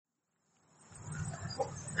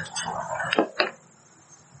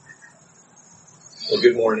Well,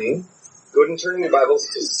 good morning. Go ahead and turn your Bibles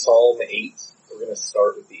to Psalm 8. We're going to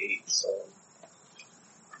start with the 8th Psalm.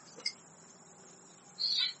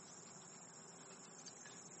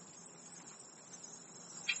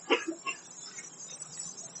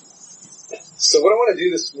 So what I want to do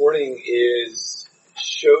this morning is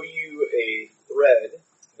show you a thread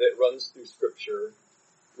that runs through Scripture,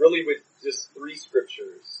 really with just three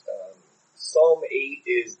Scriptures. Psalm 8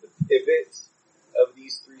 is the pivot of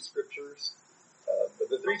these three Scriptures. But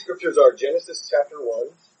the three Scriptures are Genesis chapter 1,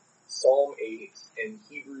 Psalm 8, and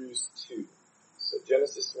Hebrews 2. So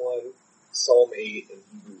Genesis 1, Psalm 8, and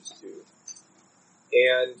Hebrews 2.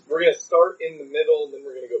 And we're going to start in the middle, and then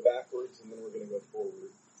we're going to go backwards, and then we're going to go forward.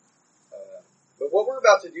 But what we're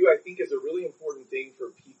about to do, I think, is a really important thing for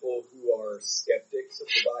people who are skeptics of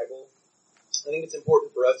the Bible. I think it's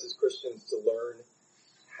important for us as Christians to learn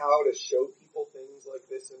how to show people things like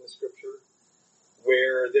this in the Scripture,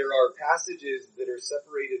 where there are passages that are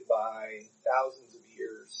separated by thousands of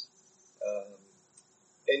years,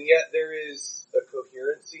 and yet there is a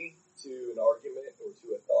coherency to an argument or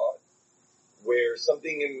to a thought, where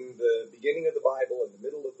something in the beginning of the Bible, in the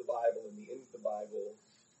middle of the Bible, and the end of the Bible,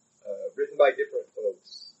 written by different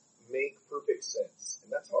folks, make perfect sense.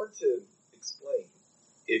 And that's hard to explain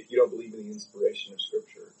if you don't believe in the inspiration of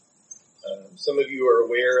Scripture. Some of you are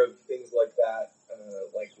aware of things like that,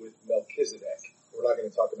 like with Melchizedek. We're not going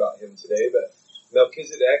to talk about him today, but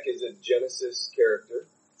Melchizedek is a Genesis character,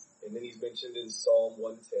 and then he's mentioned in Psalm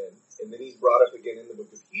 110, and then he's brought up again in the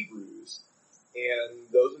book of Hebrews,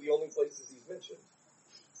 and those are the only places he's mentioned.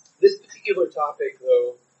 This particular topic,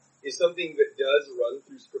 though, is something that does run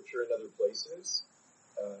through Scripture in other places,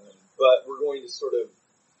 but we're going to sort of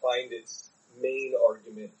find its main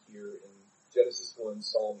argument here in Genesis 1,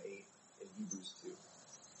 Psalm 8, and Hebrews 2.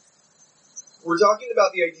 We're talking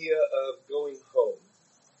about the idea of going home.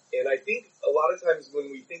 And I think a lot of times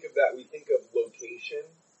when we think of that, we think of location.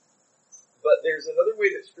 But there's another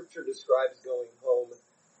way that Scripture describes going home.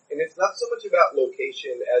 And it's not so much about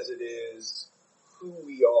location as it is who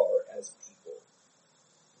we are as people.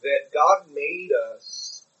 That God made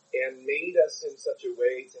us and made us in such a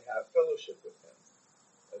way to have fellowship with Him.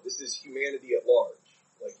 This is humanity at large.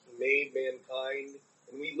 Like, He made mankind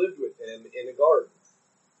and we lived with Him in a garden.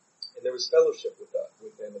 And there was fellowship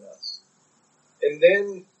with Him and us. And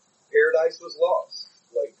then paradise was lost.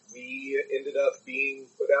 Like, we ended up being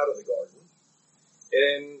put out of the garden.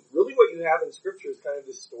 And really what you have in Scripture is kind of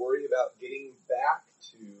this story about getting back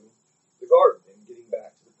to the garden and getting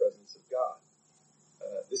back to the presence of God.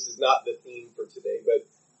 This is not the theme for today, but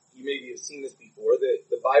you maybe have seen this before, that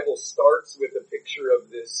the Bible starts with a picture of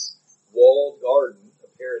this walled garden, a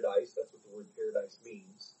paradise. That's what the word paradise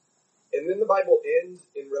means. And then the Bible ends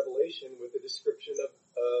in Revelation with a description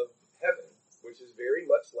of heaven, which is very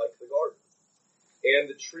much like the garden.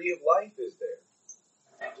 And the tree of life is there,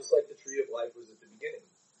 just like the tree of life was at the beginning.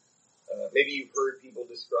 Maybe you've heard people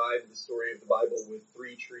describe the story of the Bible with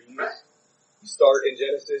three trees. You start in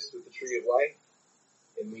Genesis with the tree of life,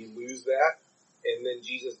 and we lose that. And then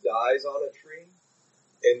Jesus dies on a tree,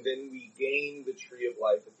 and then we gain the tree of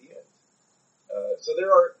life at the end. So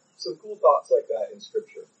there are some cool thoughts like that in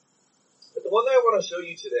Scripture. But the one that I want to show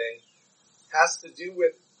you today has to do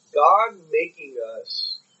with God making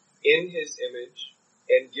us in His image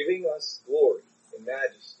and giving us glory and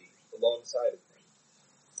majesty alongside of Him.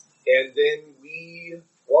 And then we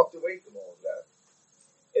walked away from all of that.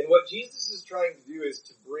 And what Jesus is trying to do is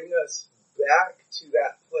to bring us back to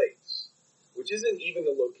that place, which isn't even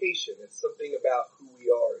a location. It's something about who we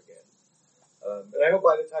are again. And I hope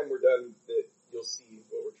by the time we're done that you'll see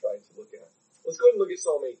what we're trying to look at. Let's go ahead and look at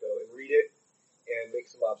Psalm 8, though, and read it and make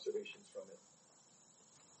some observations from it.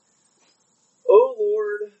 O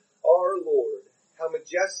Lord, our Lord, how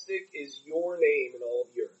majestic is your name in all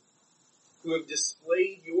the earth, who have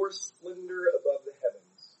displayed your splendor above the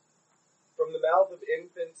heavens. From the mouth of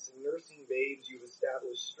infants and nursing babes you have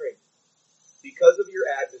established strength, because of your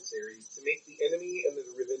adversaries, to make the enemy and the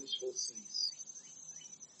revengeful cease.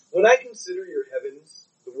 When I consider your heavens,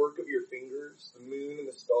 the work of your fingers, the moon and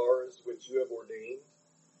the stars which you have ordained,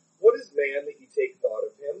 what is man that you take thought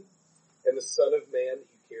of him, and the son of man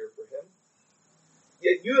that you care for him?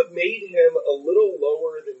 Yet you have made him a little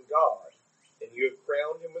lower than God, and you have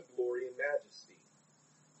crowned him with glory and majesty.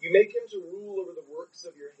 You make him to rule over the works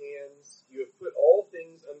of your hands. You have put all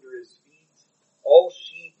things under his feet, all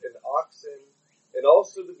sheep and oxen, and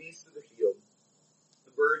also the beasts of the field,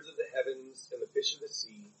 the birds of the heavens and the fish of the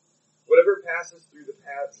sea, whatever passes through the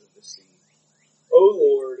paths of the sea. O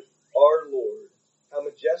Lord, our Lord, how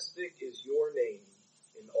majestic is your name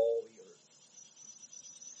in all the earth.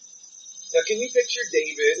 Now, can you picture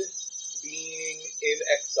David being in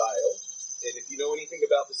exile. And if you know anything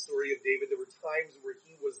about the story of David, there were times where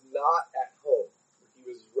he was not at home. He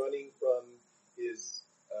was running from his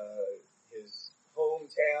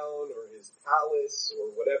hometown or his palace or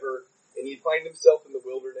whatever, and he'd find himself in the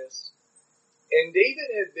wilderness. And David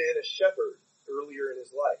had been a shepherd earlier in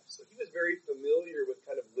his life, so he was very familiar with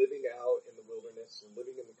kind of living out in the wilderness and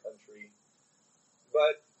living in the country.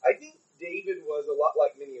 But I think David was a lot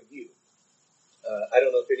like many of you. I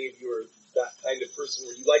don't know if any of you are that kind of person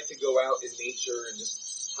where you like to go out in nature and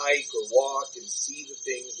just hike or walk and see the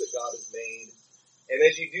things that God has made. And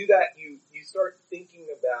as you do that, you start thinking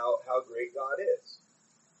about how great God is.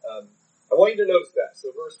 I want you to notice that.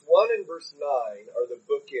 So verse 1 and verse 9 are the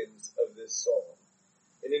bookends of this psalm.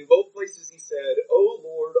 And in both places he said, O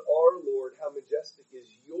Lord, our Lord, how majestic is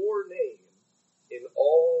your name in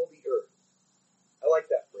all the earth. I like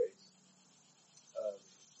that phrase.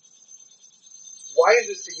 Why is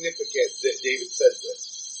it significant that David says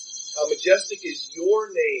this? How majestic is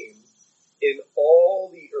your name in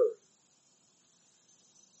all the earth.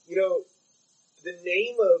 You know, the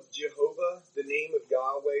name of Jehovah, the name of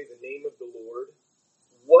Yahweh, the name of the Lord,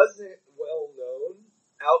 wasn't well known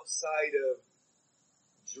outside of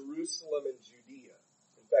Jerusalem and Judea.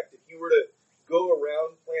 In fact, if you were to go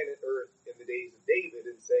around planet Earth in the days of David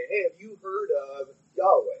and say, hey, have you heard of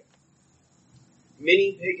Yahweh?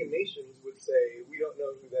 Many pagan nations would say, we don't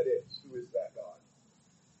know who that is. Who is that God?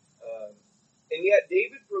 And yet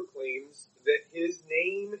David proclaims that his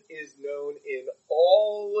name is known in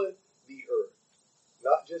all the earth,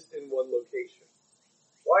 not just in one location.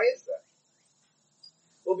 Why is that?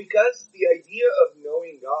 Well, because the idea of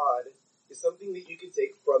knowing God is something that you can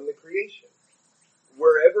take from the creation.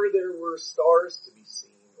 Wherever there were stars to be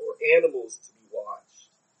seen or animals to be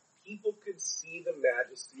watched, people could see the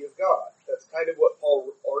majesty of God. That's kind of what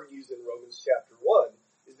Paul argues in Romans chapter 1,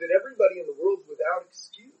 is that everybody in the world is without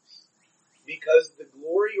excuse, because the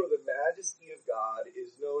glory or the majesty of God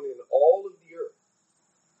is known in all of the earth.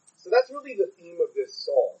 So that's really the theme of this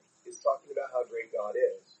psalm, is talking about how great God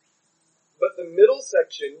is. But the middle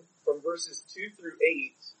section, from verses 2 through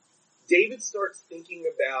 8, David starts thinking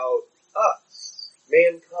about us,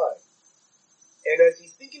 mankind. And as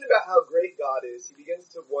he's thinking about how great God is, he begins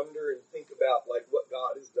to wonder and think about like what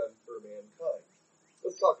God has done for mankind.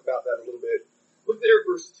 Let's talk about that a little bit. Look there at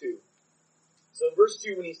verse 2. So in verse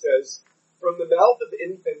 2 when he says, from the mouth of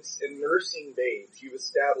infants and nursing babes you've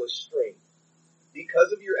established strength,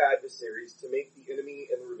 because of your adversaries, to make the enemy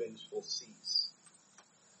and the revengeful cease.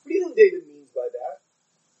 What do you think David means by that?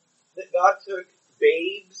 That God took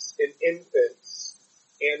babes and infants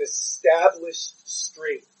and established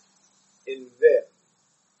strength in them.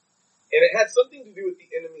 And it had something to do with the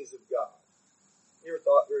enemies of God. You ever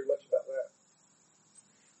thought very much about that?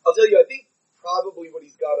 I'll tell you, I think probably what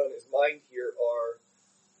he's got on his mind here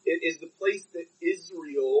is the place that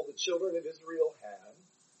Israel, the children of Israel had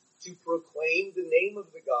to proclaim the name of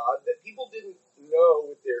the God that people didn't know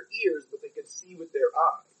with their ears, but they could see with their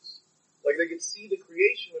eyes. Like they could see the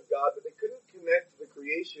creation of God, but they couldn't connect the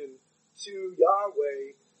creation to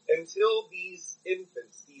Yahweh until these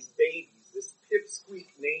infants, these babies, this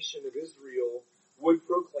pipsqueak nation of Israel would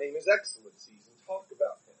proclaim his excellencies and talk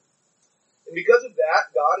about him. And because of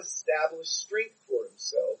that, God established strength for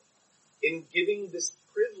himself in giving this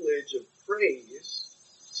privilege of praise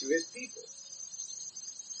to his people.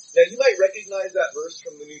 Now you might recognize that verse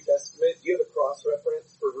from the New Testament. Do you have a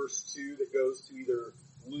cross-reference for verse 2 that goes to either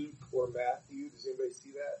Luke or Matthew? Does anybody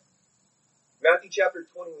see that? Matthew chapter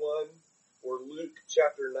 21 or Luke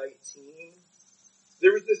chapter 19.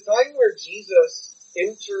 There was this time where Jesus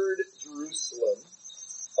entered Jerusalem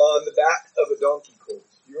on the back of a donkey colt.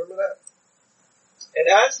 Do you remember that?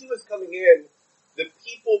 And as he was coming in, the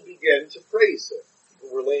people began to praise him.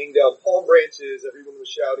 People were laying down palm branches. Everyone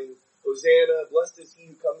was shouting, Hosanna, blessed is he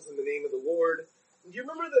who comes in the name of the Lord. And do you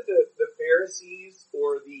remember that the Pharisees,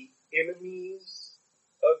 or the enemies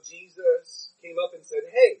of Jesus, came up and said,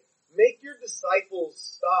 hey, make your disciples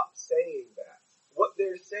stop saying that. What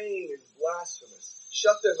they're saying is blasphemous.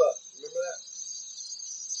 Shut them up. Remember that?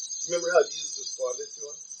 Remember how Jesus responded to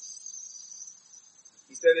them?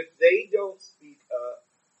 He said, if they don't speak up,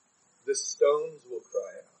 the stones will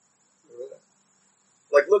cry out. Remember that?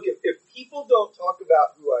 Like, look, if people don't talk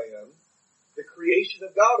about who I am, the creation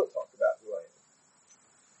of God will talk about who I am.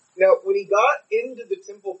 Now, when he got into the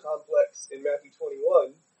temple complex in Matthew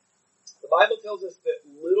 21, the Bible tells us that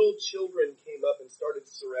little children came up and started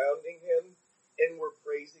surrounding him and were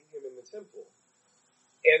praising him in the temple.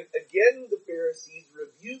 And again, the Pharisees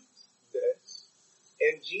rebuked this,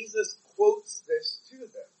 and Jesus quotes this to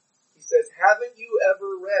them. He says, haven't you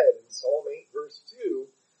ever read in Psalm 8 verse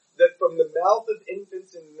 2 that from the mouth of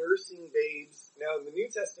infants and nursing babes. Now, in the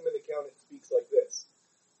New Testament account, it speaks like this.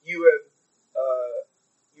 You have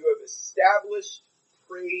established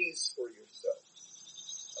praise for yourself.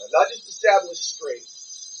 Not just established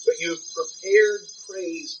strength, but you have prepared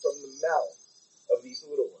praise from the mouth of these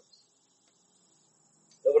little ones.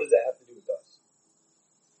 Now, what does that have to do with us?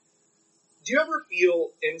 Do you ever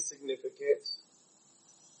feel insignificant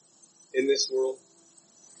in this world?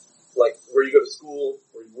 Like where you go to school,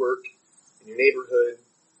 where you work, in your neighborhood.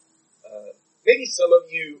 Maybe some of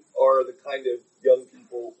you are the kind of young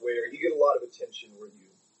people where you get a lot of attention where you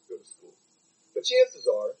go to school. But chances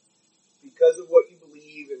are, because of what you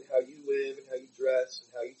believe and how you live and how you dress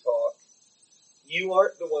and how you talk, you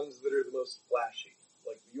aren't the ones that are the most flashy.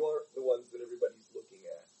 Like, you aren't the ones that everybody's looking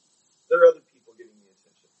at. There are other people getting the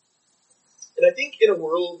attention. And I think in a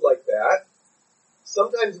world like that,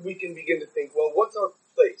 sometimes we can begin to think, well, what's our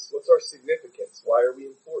place? What's our significance? Why are we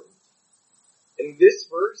important? And this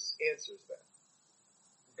verse answers that.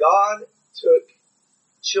 God took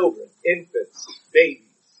children, infants, babies,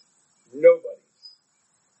 nobodies,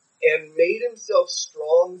 and made himself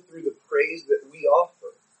strong through the praise that we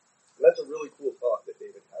offer. And that's a really cool thought that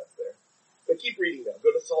David has there. But keep reading now.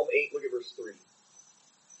 Go to Psalm 8, look at verse 3.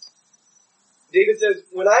 David says,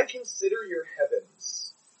 when I consider your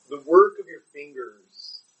heavens, the work of your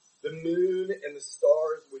fingers, the moon and the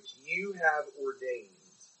stars which you have ordained,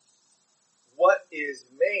 what is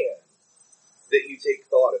man that you take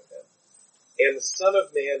thought of him, and the Son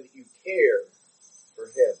of Man that you care for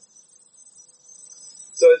him?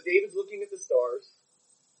 So as David's looking at the stars,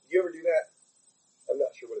 do you ever do that? I'm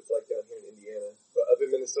not sure what it's like down here in Indiana, but up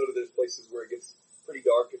in Minnesota there's places where it gets pretty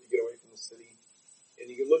dark if you get away from the city. And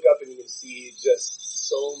you can look up and you can see just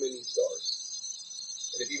so many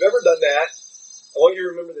stars. And if you've ever done that, I want you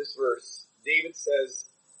to remember this verse. David says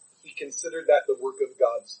he considered that the work of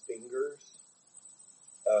God's fingers.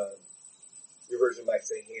 Your version might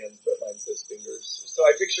say hands, but mine says fingers. So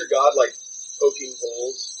I picture God like poking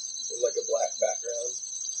holes in like a black background.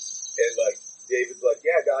 And like David's like,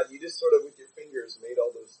 yeah, God, you just sort of with your fingers made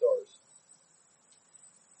all those stars.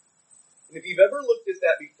 And if you've ever looked at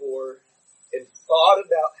that before and thought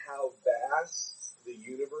about how vast the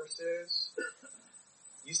universe is,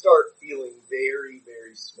 you start feeling very,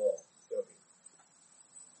 very small, don't you?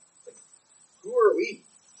 Like, who are we?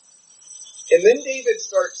 And then David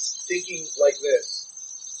starts thinking like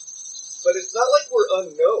this. But it's not like we're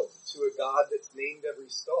unknown to a God that's named every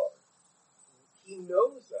star. He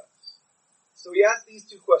knows us. So he asks these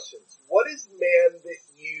two questions. What is man that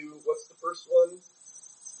you, what's the first one?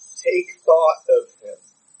 Take thought of him.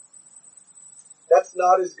 That's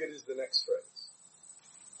not as good as the next phrase.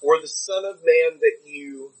 Or the Son of Man that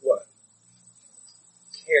you, what?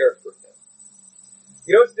 Care for him.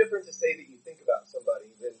 You know, it's different to say that you think about somebody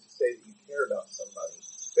than to say that you care about somebody.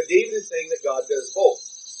 But David is saying that God does both.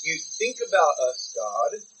 You think about us,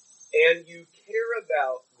 God, and you care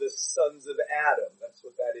about the sons of Adam. That's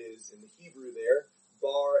what that is in the Hebrew there.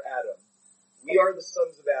 Bar Adam. We are the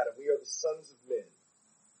sons of Adam. We are the sons of men.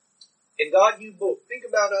 And God, you both think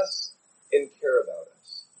about us and care about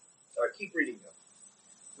us. All right, keep reading now.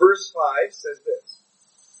 Verse 5 says this.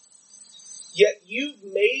 Yet you've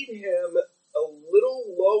made him a little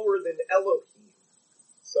lower than Elohim.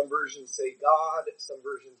 Some versions say God. Some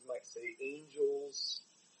versions might say angels.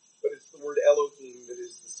 But it's the word Elohim that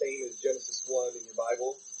is the same as Genesis 1 in your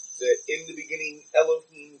Bible. That in the beginning,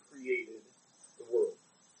 Elohim created the world.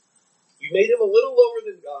 You made him a little lower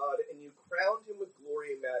than God, and you crowned him with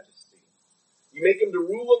glory and majesty. You make him to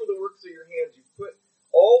rule over the works of your hands. You put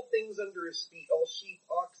all things under his feet, all sheep,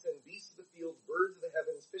 oxen, beasts of the field, birds of the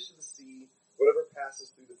heavens, fish of the sea, whatever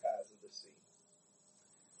passes through the paths of the sea.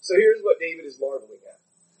 So here's what David is marveling at.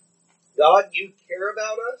 God, you care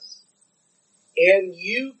about us, and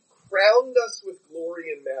you crowned us with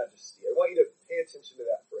glory and majesty. I want you to pay attention to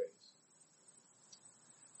that phrase.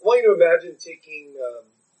 I want you to imagine taking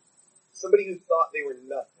somebody who thought they were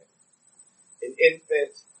nothing, an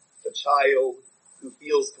infant, a child who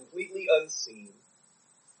feels completely unseen,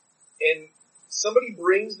 and somebody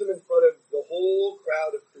brings them in front of the whole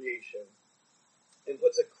crowd of creation and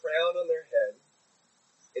puts a crown on their head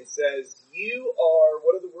and says, you are,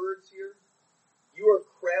 what are the words here? You are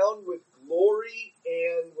crowned with glory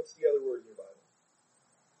and, what's the other word in your Bible?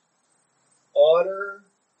 Honor,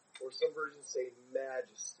 or some versions say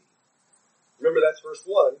majesty. Remember, that's verse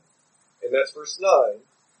 1, and that's verse 9.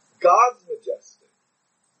 God's majestic.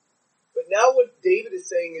 But now what David is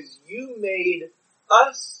saying is, you made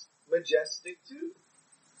us majestic too.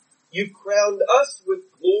 You crowned us with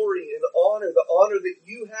glory and honor. The honor that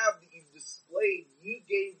you have, that you've displayed, you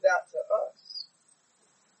gave that to us.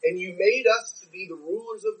 And you made us to be the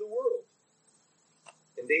rulers of the world.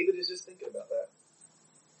 And David is just thinking about that.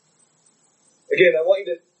 Again, I want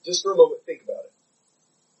you to, just for a moment, think about it.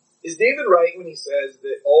 Is David right when he says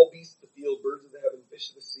that all beasts of the field, birds of the heaven, fish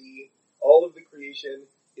of the sea, all of the creation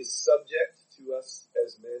is subject to us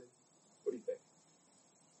as men? What do you think?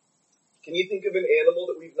 Can you think of an animal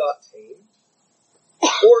that we've not tamed?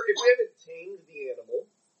 Or if we haven't tamed the animal,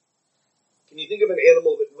 can you think of an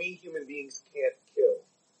animal that we human beings can't kill?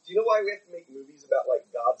 Do you know why we have to make movies about like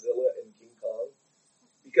Godzilla and King Kong?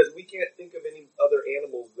 Because we can't think of any other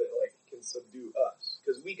animals that like can subdue us.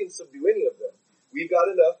 Because we can subdue any of them. We've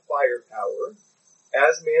got enough firepower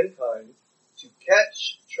as mankind to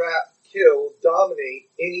catch, trap, kill,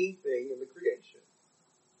 dominate anything in the creation.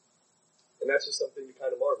 And that's just something to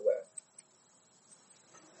kind of marvel at.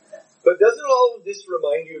 But doesn't all of this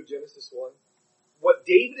remind you of Genesis 1? What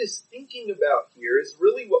David is thinking about here is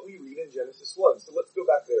really what we read in Genesis 1. So let's go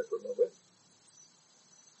back there for a moment.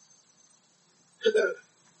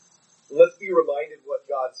 Let's be reminded what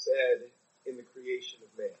God said in the creation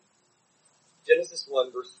of man. Genesis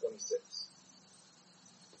 1, verse 26.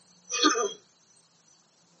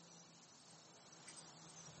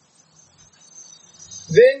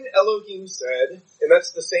 Then Elohim said, and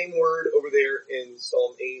that's the same word over there in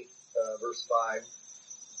Psalm 8, verse 5,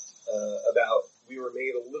 about we were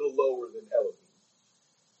made a little lower than Elohim.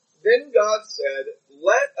 Then God said,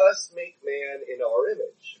 let us make man in our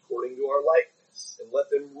image, according to our likeness, and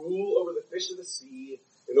let them rule over the fish of the sea,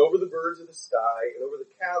 and over the birds of the sky, and over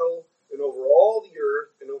the cattle, and over all the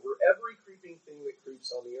earth, and over every creeping thing that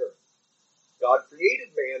creeps on the earth. God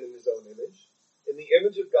created man in his own image. In the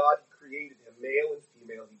image of God he created him, male and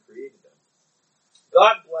female he created them.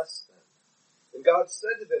 God blessed them. And God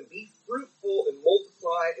said to them, be fruitful and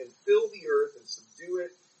multiply and fill the earth and subdue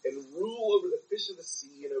it and rule over the fish of the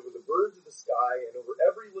sea and over the birds of the sky and over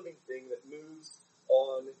every living thing that moves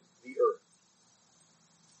on the earth.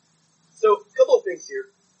 So, a couple of things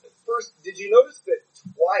here. First, did you notice that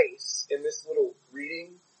twice in this little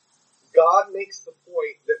reading, God makes the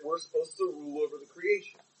point that we're supposed to rule over the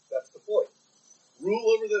creation? That's the point. Rule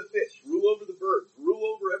over the fish, rule over the birds, rule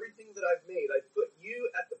over everything that I've made. I put you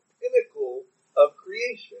at the pinnacle of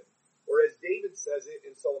creation. Or as David says it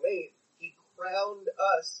in Psalm 8, he crowned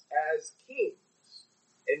us as kings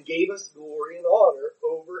and gave us glory and honor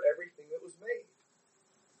over everything that was made.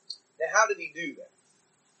 Now, how did he do that?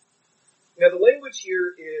 Now, the language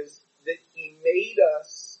here is that he made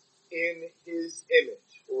us in his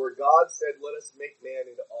image. Or God said, let us make man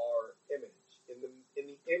in our image. In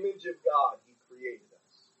the image of God, he created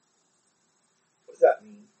us. What does that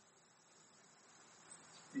mean?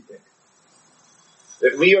 What do you think?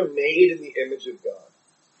 That we are made in the image of God.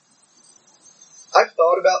 I've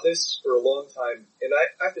thought about this for a long time, and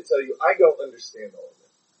I have to tell you, I don't understand all of it.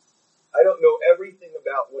 I don't know everything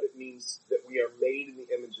about what it means that we are made in the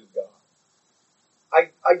image of God.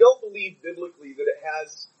 I don't believe biblically that it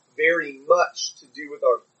has very much to do with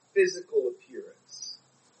our physical appearance.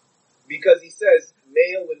 Because he says,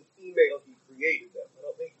 male and female he created them. I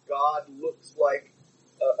don't think God looks like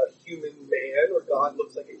a human man or God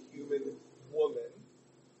looks like a human woman.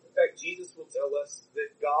 In fact, Jesus will tell us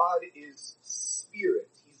that God is spirit.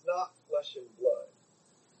 He's not flesh and blood.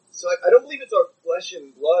 So I don't believe it's our flesh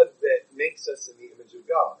and blood that makes us in the image of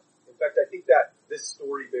God. In fact, I think that this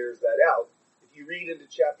story bears that out. If you read into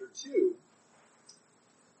chapter 2,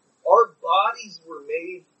 our bodies were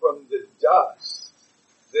made from the dust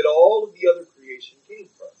that all of the other creation came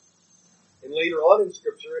from. And later on in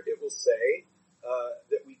Scripture, it will say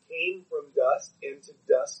that we came from dust, and to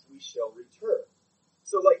dust we shall return.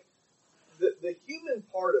 So, like, the human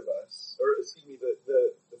part of us, or excuse me,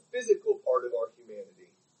 the physical part of our humanity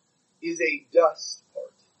is a dust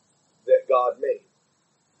part that God made.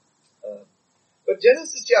 But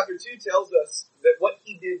Genesis chapter 2 tells us that what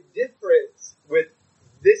he did different with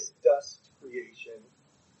this dust creation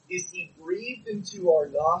is he breathed into our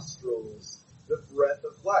nostrils the breath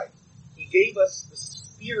of life. He gave us the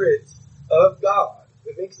Spirit of God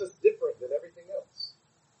that makes us different than everything else.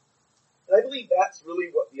 And I believe that's really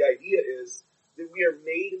what the idea is, that we are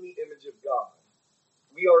made in the image of God.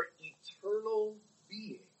 We are eternal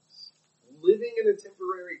beings, living in a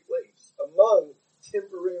temporary place, among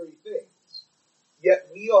temporary things. Yet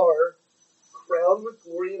we are crowned with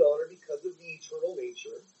glory and honor because of the eternal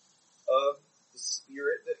nature of the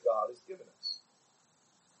Spirit that God has given us.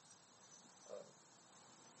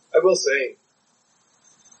 I will say,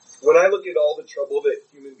 when I look at all the trouble that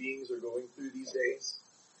human beings are going through these days,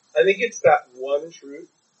 I think it's that one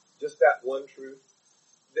truth, just that one truth,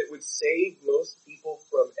 that would save most people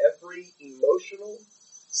from every emotional,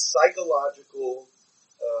 psychological,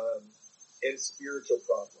 is spiritual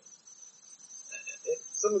problem.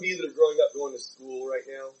 Some of you that are growing up going to school right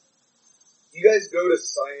now, you guys go to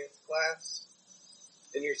science class,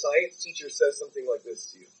 and your science teacher says something like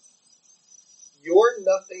this to you. You're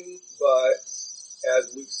nothing but,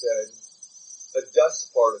 as Luke said, a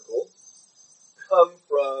dust particle come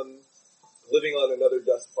from living on another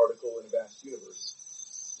dust particle in a vast universe.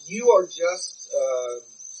 You are just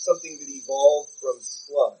something that evolved from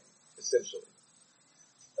slime, essentially.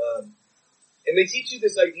 And they teach you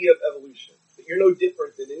this idea of evolution, that you're no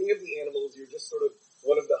different than any of the animals, you're just sort of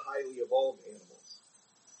one of the highly evolved animals.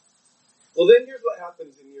 Well, then here's what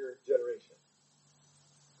happens in your generation.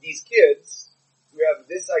 These kids who have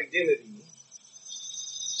this identity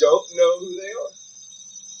don't know who they are.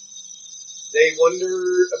 They wonder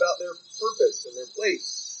about their purpose and their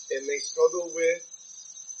place, and they struggle with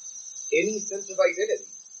any sense of identity.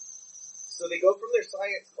 So they go from their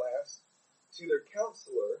science class to their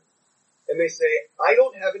counselor, and they say, I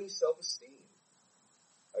don't have any self-esteem.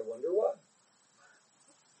 I wonder why.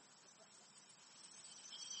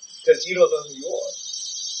 Because you don't know who you are.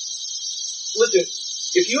 Listen,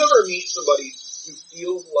 if you ever meet somebody who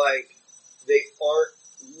feels like they aren't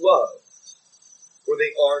loved, or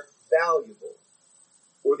they aren't valuable,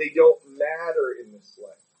 or they don't matter in this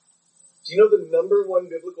life, do you know the number one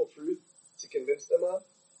biblical truth to convince them of?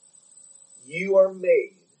 You are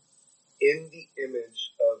made in the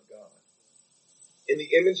image of God. In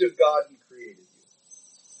the image of God, He created you.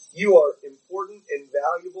 You are important and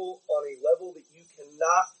valuable on a level that you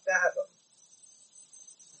cannot fathom.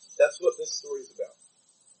 That's what this story is about.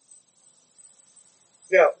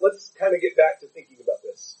 Now, let's kind of get back to thinking about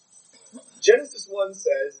this. Genesis 1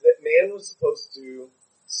 says that man was supposed to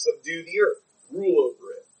subdue the earth, rule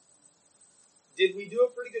over it. Did we do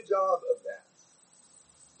a pretty good job of that?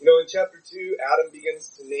 You know, in chapter 2, Adam begins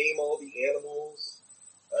to name all the animals.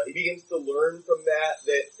 He begins to learn from that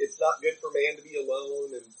it's not good for man to be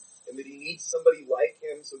alone and that he needs somebody like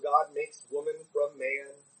him. So God makes woman from man.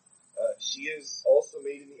 She is also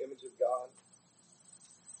made in the image of God.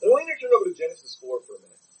 I want you to turn over to Genesis 4 for a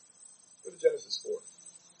minute. Go to Genesis 4.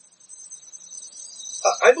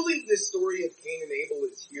 I believe this story of Cain and Abel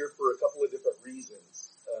is here for a couple of different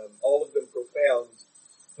reasons, all of them profound.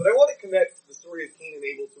 But I want to connect the story of Cain and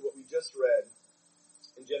Abel to what we just read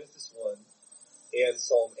in Genesis 1 and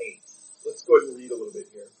Psalm 8. Let's go ahead and read a little bit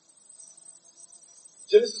here.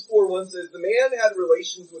 Genesis 4:1 says, the man had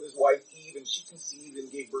relations with his wife Eve, and she conceived and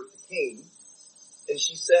gave birth to Cain. And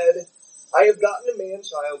she said, I have gotten a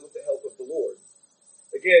man-child with the help of the Lord.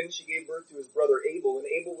 Again, she gave birth to his brother Abel, and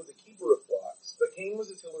Abel was a keeper of flocks, but Cain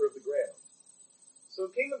was a tiller of the ground. So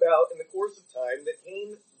it came about in the course of time that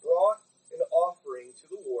Cain brought an offering to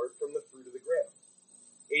the Lord from the fruit of the ground.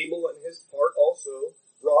 Abel and his part also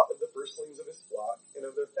brought of the firstlings of his flock and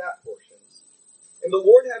of their fat portions. And the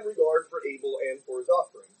Lord had regard for Abel and for his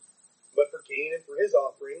offering, but for Cain and for his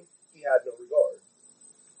offering he had no regard.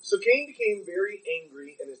 So Cain became very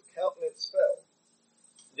angry, and his countenance fell.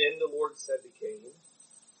 Then the Lord said to Cain,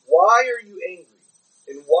 why are you angry,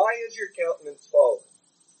 and why is your countenance fallen?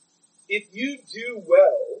 If you do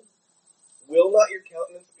well, will not your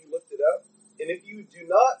countenance be lifted up? And if you do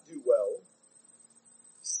not do well,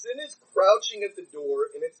 sin is crouching at the door,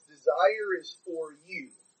 and its desire is for you.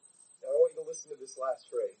 Now I want you to listen to this last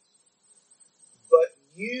phrase. But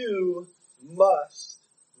you must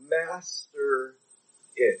master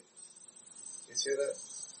it. You see that?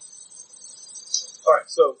 Alright,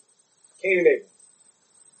 so Cain and Abel.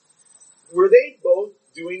 Were they both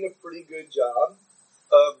doing a pretty good job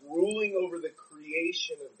of ruling over the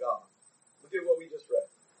creation of God? Look at what we just read.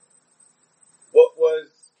 What was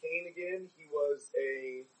Cain again? He was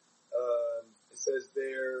it says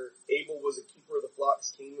there, Abel was a keeper of the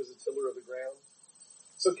flocks, Cain was a tiller of the ground.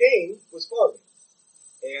 So Cain was farming,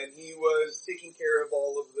 and he was taking care of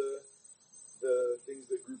all of the things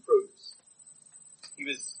that grew produce. He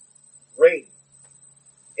was reigning.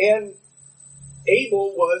 And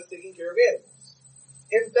Abel was taking care of animals.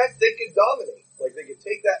 In fact, they could dominate. Like, they could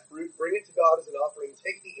take that fruit, bring it to God as an offering,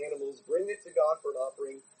 take the animals, bring it to God for an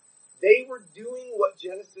offering. They were doing what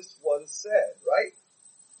Genesis 1 said, right?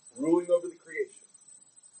 Ruling over the creation.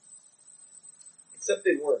 Except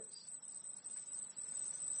they weren't.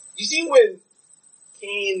 You see, when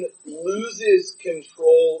Cain loses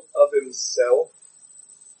control of himself,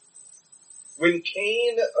 when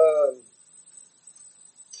Cain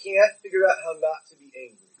can't figure out how not to be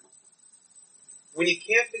angry, when he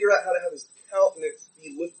can't figure out how to have his countenance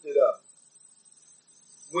be lifted up,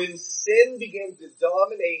 when sin began to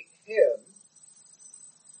dominate him,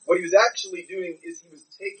 what he was actually doing is he was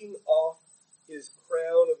taking off his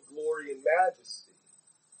crown of glory and majesty.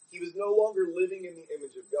 He was no longer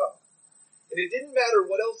And it didn't matter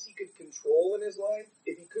what else he could control in his life.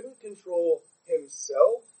 If he couldn't control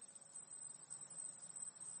himself,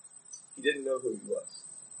 he didn't know who he was.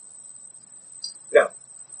 Now,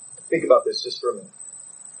 think about this just for a minute.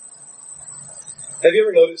 Have you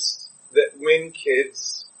ever noticed that when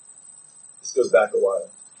kids, this goes back a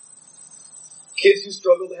while, kids who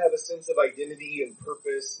struggle to have a sense of identity and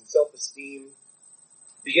purpose and self-esteem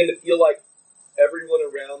begin to feel like everyone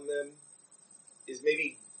around them is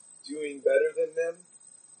maybe doing better than them?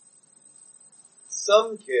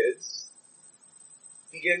 Some kids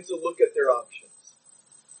begin to look at their options.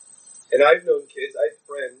 And I've known kids, I have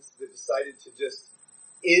friends that decided to just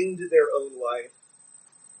end their own life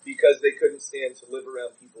because they couldn't stand to live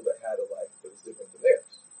around people that had a life that was different than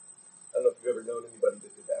theirs. I don't know if you've ever known anybody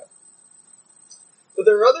that did that. But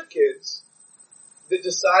there are other kids that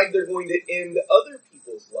decide they're going to end other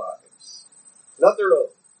people's lives, not their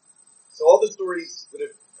own. So all the stories that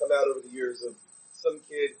have come out over the years of some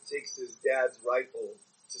kid takes his dad's rifle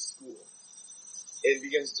to school and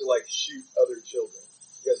begins to shoot other children.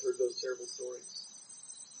 You guys heard those terrible stories?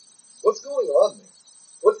 What's going on there?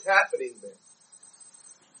 What's happening there?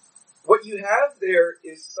 What you have there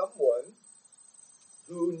is someone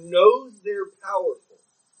who knows they're powerful.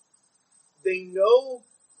 They know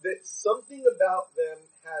that something about them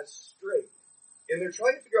has strength, and they're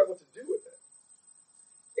trying to figure out what to do with it.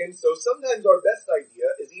 And so sometimes our best idea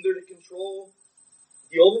is either to control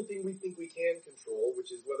the only thing we think we can control,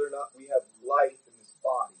 which is whether or not we have life in this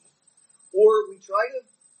body, or we try to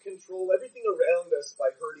control everything around us by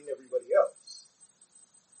hurting everybody else.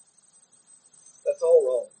 That's all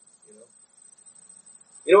wrong,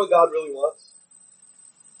 You know what God really wants?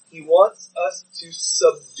 He wants us to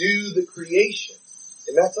subdue the creation.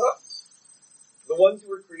 And that's us. The ones who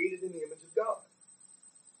were created in the image of God.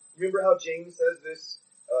 Remember how James says this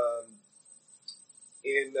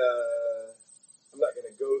I'm not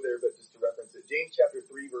going to go there, but just to reference it. James chapter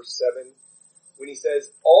 3, verse 7, when he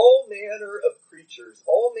says, all manner of creatures,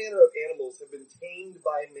 all manner of animals have been tamed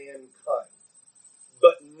by mankind,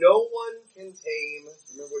 but no one can tame,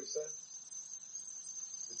 remember what he said?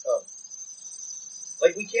 The tongue.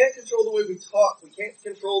 We can't control the way we talk, we can't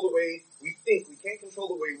control the way we think, we can't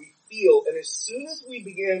control the way we feel, and as soon as we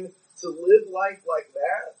begin to live life like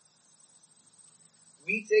that,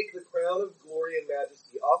 we take the crown of glory and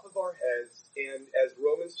majesty off of our heads, and as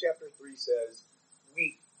Romans chapter 3 says,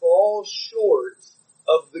 we fall short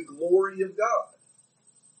of the glory of God.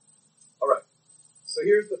 Alright, so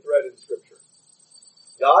here's the thread in Scripture.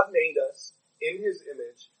 God made us in His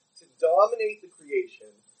image to dominate the creation,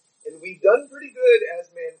 and we've done pretty good as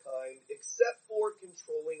mankind, except for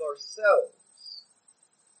controlling ourselves.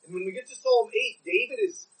 And when we get to Psalm 8, David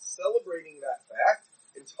is celebrating that fact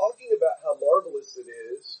and talking about how marvelous it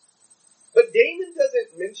is. But David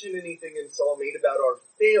doesn't mention anything in Psalm 8 about our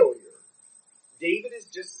failure. David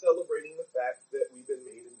is just celebrating the fact that we've been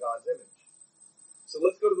made in God's image. So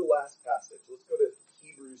let's go to the last passage. Let's go to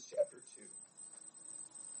Hebrews chapter 2.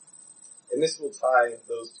 And this will tie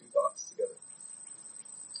those two thoughts together.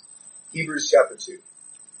 Hebrews chapter 2.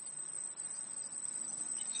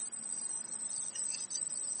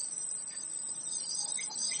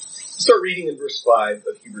 Start reading in verse 5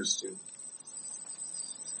 of Hebrews 2.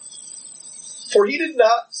 For he did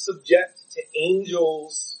not subject to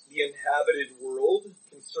angels the inhabited world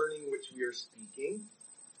concerning which we are speaking,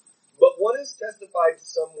 but one is testified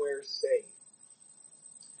somewhere saying,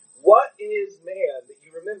 what is man that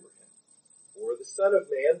you remember him? Or the Son of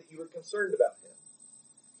Man that you are concerned about him?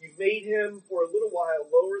 You've made him for a little while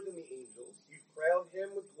lower than the angels. You've crowned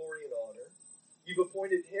him with glory and honor. You've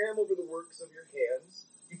appointed him over the works of your hands.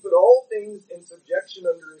 You put all things in subjection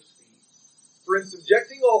under his feet. For in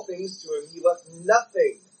subjecting all things to him, he left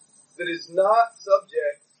nothing that is not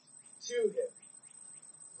subject to him.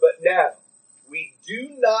 But now, we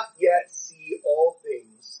do not yet see all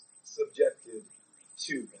things subjected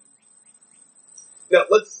to him. Now,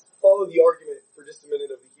 let's follow the argument for just a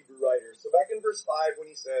minute of the Hebrew writer. So back in verse 5, when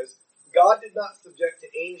he says, God did not subject to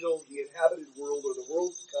angels the inhabited world or the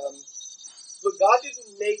world to come. Look, God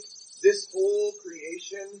didn't make this whole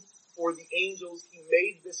creation for the angels. He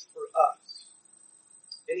made this for us.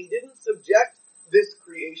 And he didn't subject this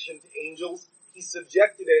creation to angels. He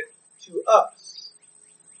subjected it to us.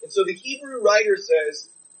 And so the Hebrew writer says,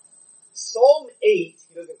 Psalm 8,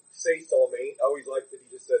 he doesn't say Psalm 8. I always like that he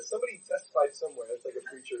just says, somebody testified somewhere. That's like a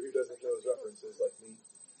preacher who doesn't know his references like me.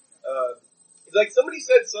 He's like, somebody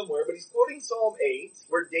said somewhere, but he's quoting Psalm 8,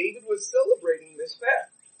 where David was celebrating this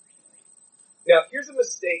fact. Now, here's a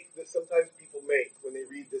mistake that sometimes people make when they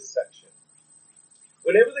read this section.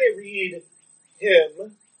 Whenever they read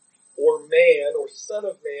him, or man, or son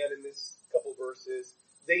of man in this couple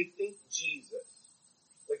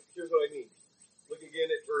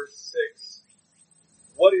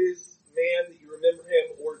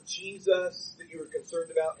Jesus, that you were concerned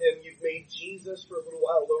about him. You've made Jesus for a little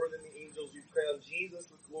while lower than the angels. You've crowned Jesus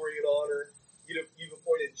with glory and honor. You've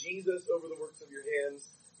appointed Jesus over the works of your hands.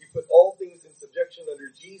 You put all things in subjection under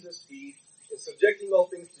Jesus' feet. In subjecting all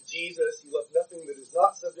things to Jesus, you left nothing that is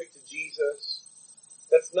not subject to Jesus.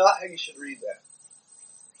 That's not how you should read that.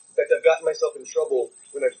 In fact, I've gotten myself in trouble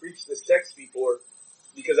when I've preached this text before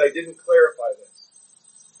because I didn't clarify this.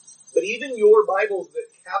 But even your Bibles that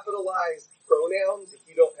capitalize pronouns, if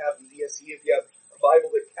you don't have the ESV, if you have a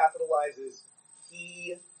Bible that capitalizes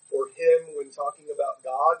he or him when talking about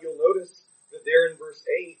God, you'll notice that there in verse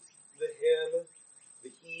 8, the him,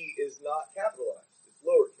 the he is not capitalized. It's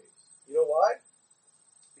lowercase. You know why?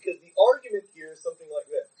 Because the argument here is something like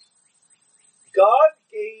this. God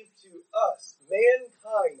gave to us,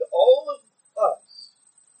 mankind, all of us,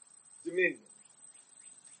 dominion.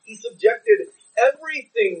 He subjected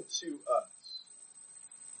everything to us.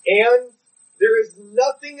 And there is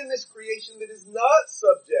nothing in this creation that is not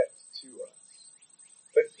subject to us.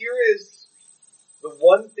 But here is the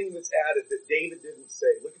one thing that's added that David didn't say.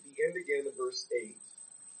 Look at the end again of verse 8.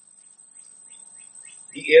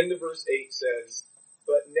 The end of verse 8 says,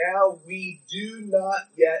 but now we do not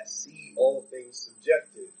yet see all things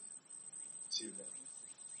subjected to him.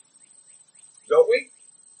 Don't we?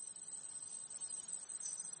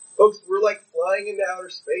 Folks, we're like flying into outer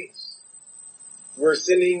space. We're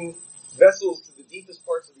sending vessels to the deepest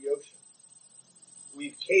parts of the ocean.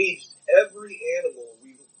 We've caged every animal.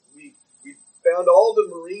 We've found all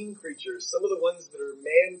the marine creatures, some of the ones that are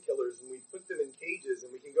man killers, and we've put them in cages,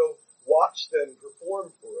 and we can go watch them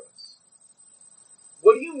perform for us.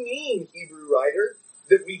 What do you mean, Hebrew writer,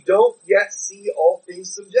 that we don't yet see all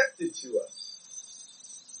things subjected to us?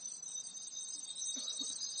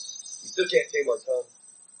 We still can't tame our tongue.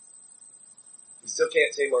 We still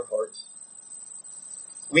can't tame our hearts.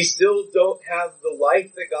 We still don't have the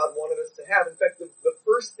life that God wanted us to have. In fact, the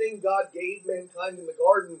first thing God gave mankind in the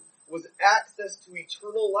garden was access to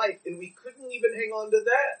eternal life, and we couldn't even hang on to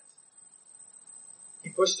that. He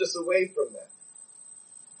pushed us away from that.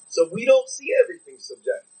 So we don't see everything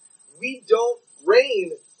subject. We don't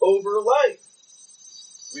reign over life.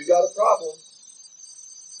 We've got a problem.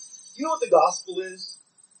 You know what the gospel is?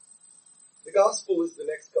 The gospel is the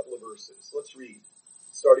next couple of verses. Let's read,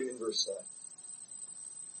 starting in verse 9.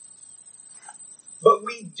 But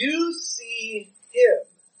we do see him,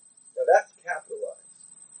 now that's capitalized,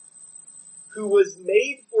 who was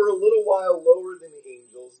made for a little while lower than the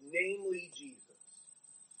angels, namely Jesus,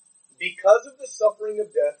 because of the suffering of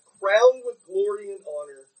death, crowned with glory and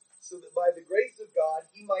honor, so that by the grace of God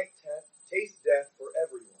he might taste death for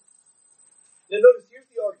everyone. Now notice, here's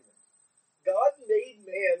the argument. God made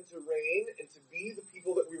man to reign and to be the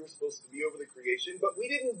people that we were supposed to be over the creation, but we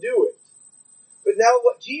didn't do it. But now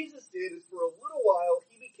what Jesus did is for a little while,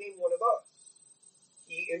 he became one of us.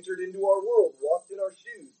 He entered into our world, walked in our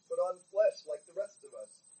shoes, put on flesh like the rest of us.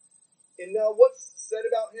 And now what's said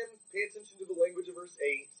about him? Pay attention to the language of verse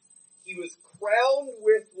 8. He was crowned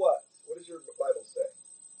with what? What does your Bible say?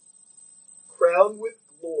 Crowned with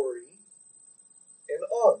glory and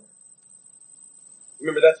honor.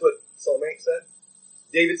 Remember, that's what Psalm 8 said?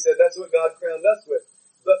 David said that's what God crowned us with.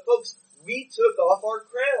 But folks, we took off our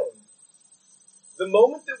crown. The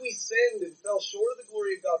moment that we sinned and fell short of the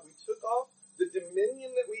glory of God, we took off the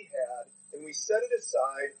dominion that we had, and we set it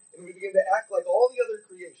aside, and we began to act like all the other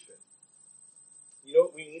creation. You know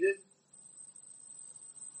what we needed?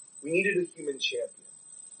 We needed a human champion.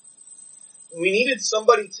 We needed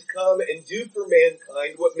somebody to come and do for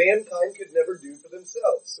mankind what mankind could never do for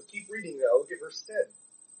themselves. So keep reading now. Look at verse 10.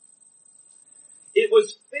 It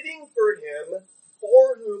was fitting for him,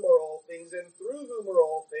 for whom are all things, and through whom are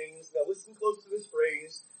all things. Now listen close to this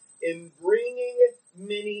phrase. In bringing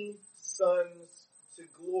many sons to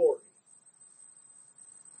glory.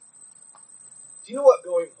 Do you know what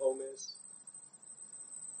going home is?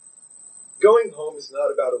 Going home is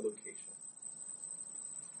not about a location.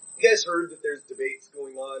 You guys heard that there's debates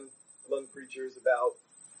going on among preachers about,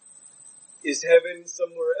 is heaven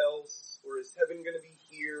somewhere else, or is heaven going to be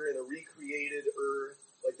here in a recreated earth?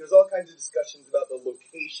 Like, there's all kinds of discussions about the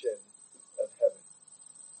location of heaven.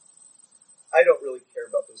 I don't really care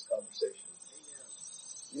about those conversations.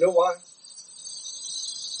 You know why?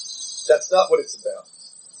 That's not what it's about.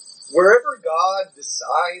 Wherever God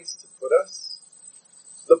decides to put us,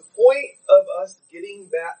 the point of us getting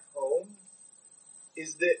back home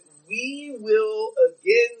is that we will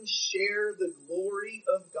again share the glory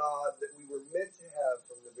of God that we were meant to have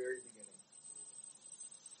from the very beginning.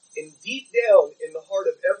 And deep down in the heart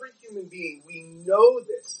of every human being, we know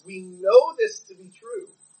this. We know this to be true.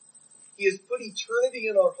 He has put eternity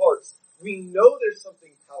in our hearts. We know there's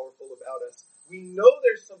something powerful We know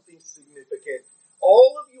there's something significant.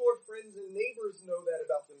 All of your friends and neighbors know that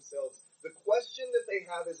about themselves. The question that they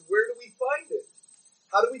have is, where do we find it?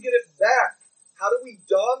 How do we get it back? How do we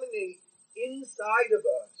dominate inside of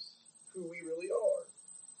us who we really are?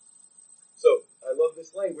 So, I love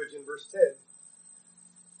this language in verse 10.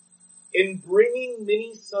 In bringing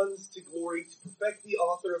many sons to glory to perfect the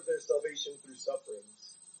author of their salvation through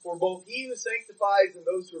sufferings. For both he who sanctifies and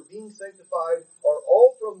those who are being sanctified are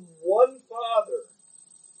all from one Father,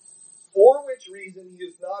 for which reason he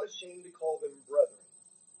is not ashamed to call them brethren.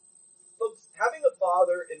 Folks, having a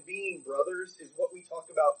father and being brothers is what we talk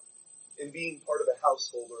about in being part of a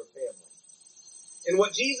household or a family. And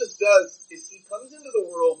what Jesus does is he comes into the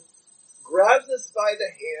world, grabs us by the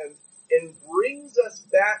hand, and brings us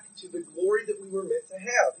back to the glory that we were meant to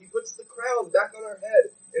have. He puts the crown back on our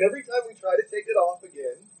head. And every time we try to take it off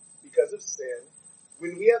again, because of sin,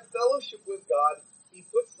 when we have fellowship with God, he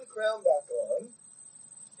puts the crown back on,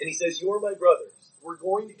 and he says, you're my brothers. We're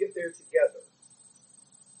going to get there together.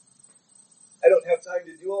 I don't have time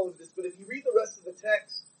to do all of this, but if you read the rest of the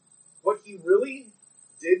text, what he really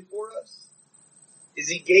did for us is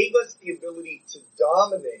he gave us the ability to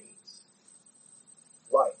dominate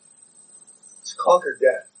life. To conquer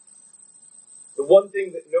death. The one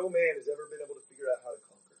thing that no man has ever been able to figure out how to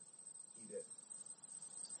conquer. He did.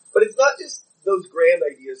 But it's not just those grand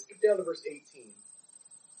ideas. Skip down to verse 18.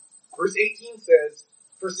 Verse 18 says,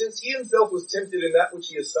 for since he himself was tempted in that which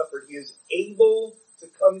he has suffered, he is able to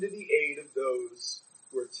come to the aid of those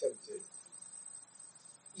who are tempted.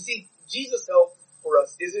 You see, Jesus' help for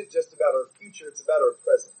us isn't just about our future, it's about our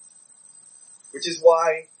present. Which is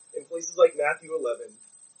why, in places like Matthew 11,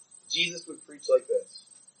 Jesus would preach like this.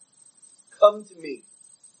 Come to me,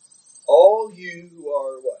 all you who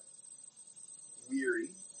are what? Weary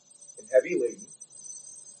and heavy laden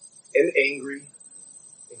and angry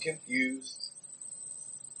and confused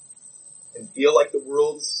and feel like the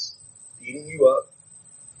world's beating you up.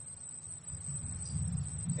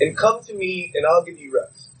 And come to me and I'll give you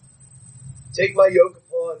rest. Take my yoke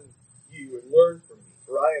upon you and learn from me,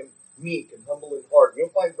 for I am meek and humble in heart. You'll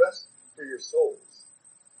find rest for your souls.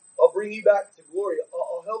 I'll bring you back to glory.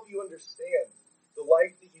 I'll help you understand the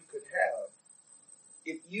life that you could have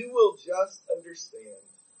if you will just understand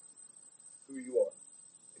who you are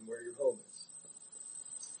and where your home is.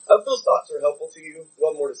 I hope those thoughts are helpful to you.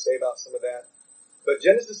 One more to say about some of that. But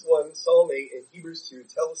Genesis 1, Psalm 8, and Hebrews 2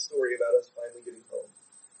 tell a story about us finally getting home.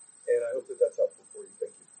 And I hope that that's helpful.